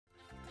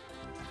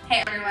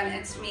Hey everyone,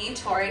 it's me,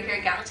 Tori, here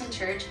at Gallatin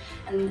Church,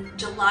 and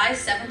July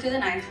 7th through the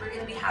 9th, we're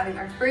going to be having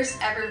our first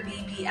ever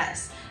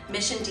VBS,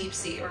 Mission Deep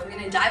Sea, where we're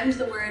going to dive into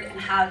the Word and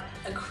have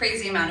a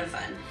crazy amount of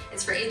fun.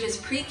 It's for ages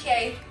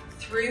pre-K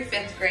through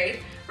 5th grade.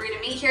 We're going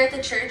to meet here at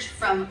the church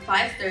from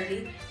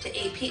 5:30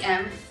 to 8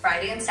 p.m.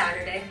 Friday and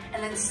Saturday,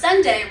 and then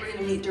Sunday we're going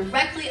to meet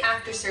directly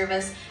after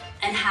service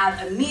and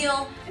have a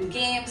meal and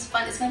games,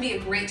 fun. It's going to be a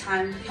great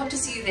time. We hope to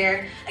see you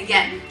there.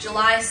 Again,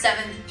 July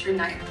 7th through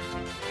 9th.